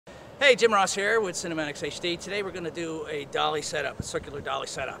Hey, Jim Ross here with Cinematics HD. Today we're going to do a dolly setup, a circular dolly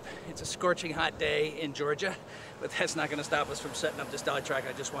setup. It's a scorching hot day in Georgia, but that's not going to stop us from setting up this dolly track.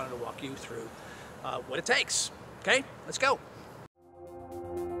 I just wanted to walk you through what it takes. Okay, let's go.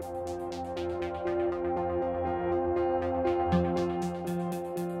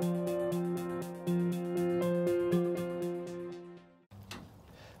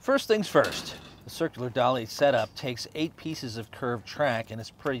 First things first. The circular dolly setup takes 8 pieces of curved track and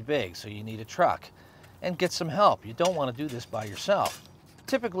it's pretty big, so you need a truck. And get some help. You don't want to do this by yourself.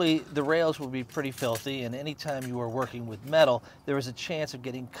 Typically, the rails will be pretty filthy, and anytime you are working with metal, there is a chance of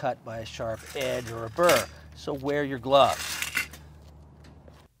getting cut by a sharp edge or a burr, so wear your gloves.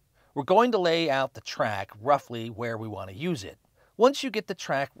 We're going to lay out the track roughly where we want to use it. Once you get the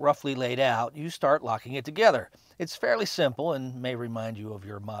track roughly laid out, you start locking it together. It's fairly simple and may remind you of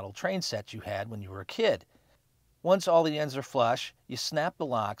your model train set you had when you were a kid. Once all the ends are flush, you snap the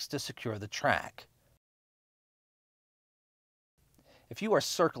locks to secure the track. If you are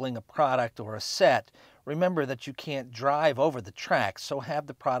circling a product or a set, remember that you can't drive over the track, so have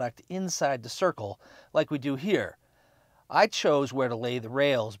the product inside the circle like we do here. I chose where to lay the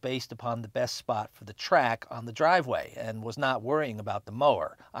rails based upon the best spot for the track on the driveway and was not worrying about the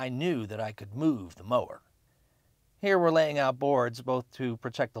mower. I knew that I could move the mower. Here we're laying out boards both to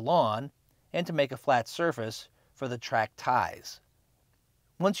protect the lawn and to make a flat surface for the track ties.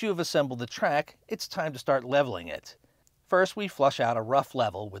 Once you have assembled the track, it's time to start leveling it. First, we flush out a rough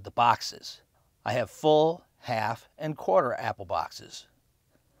level with the boxes. I have full, half, and quarter apple boxes.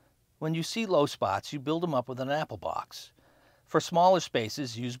 When you see low spots, you build them up with an apple box. For smaller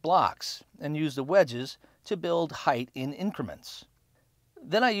spaces, use blocks and use the wedges to build height in increments.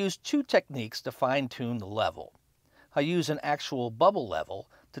 Then I use 2 techniques to fine-tune the level. I use an actual bubble level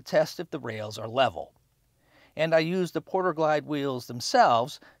to test if the rails are level. And I use the porta-glide wheels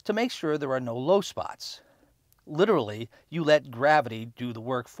themselves to make sure there are no low spots. Literally, you let gravity do the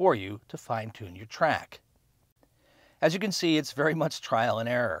work for you to fine-tune your track. As you can see, it's very much trial and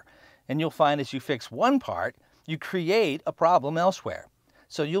error. And you'll find as you fix one part, you create a problem elsewhere.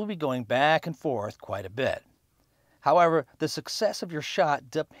 So you'll be going back and forth quite a bit. However, the success of your shot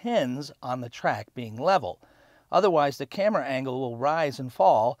depends on the track being level. Otherwise, the camera angle will rise and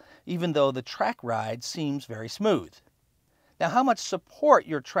fall, even though the track ride seems very smooth. Now, how much support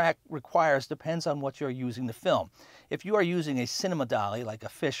your track requires depends on what you're using to film. If you are using a cinema dolly like a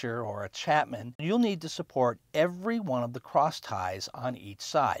Fisher or a Chapman, you'll need to support every one of the cross ties on each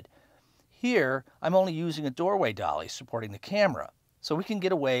side. Here, I'm only using a doorway dolly supporting the camera, so we can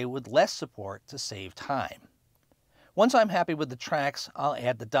get away with less support to save time. Once I'm happy with the tracks, I'll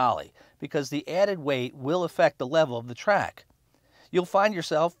add the dolly, because the added weight will affect the level of the track. You'll find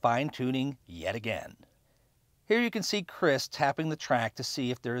yourself fine-tuning yet again. Here you can see Chris tapping the track to see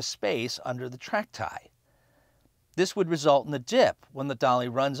if there is space under the track tie. This would result in a dip when the dolly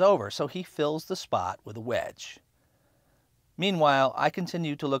runs over, so he fills the spot with a wedge. Meanwhile, I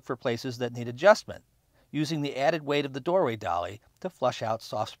continue to look for places that need adjustment, using the added weight of the doorway dolly to flush out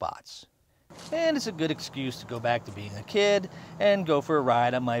soft spots. And it's a good excuse to go back to being a kid and go for a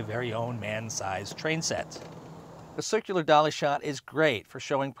ride on my very own man-sized train set. The circular dolly shot is great for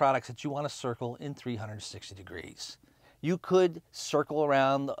showing products that you want to circle in 360 degrees. You could circle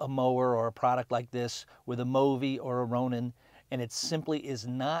around a mower or a product like this with a Movi or a Ronin, and it simply is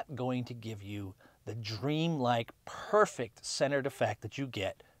not going to give you the dream-like, perfect centered effect that you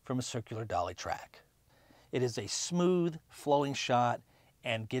get from a circular dolly track. It is a smooth, flowing shot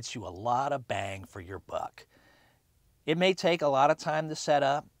and gets you a lot of bang for your buck. It may take a lot of time to set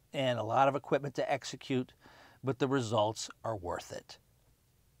up and a lot of equipment to execute, but the results are worth it.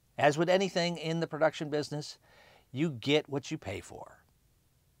 As with anything in the production business, you get what you pay for.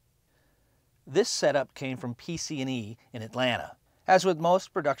 This setup came from PC&E in Atlanta. As with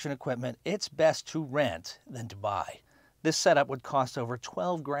most production equipment, it's best to rent than to buy. This setup would cost over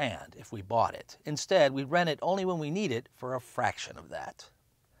 12 grand if we bought it. Instead, we rent it only when we need it for a fraction of that.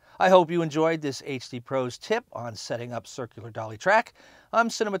 I hope you enjoyed this HD Pros tip on setting up circular dolly track. I'm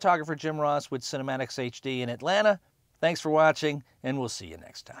Cinematographer Jim Ross with Cinematics HD in Atlanta. Thanks for watching, and we'll see you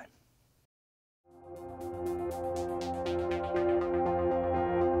next time.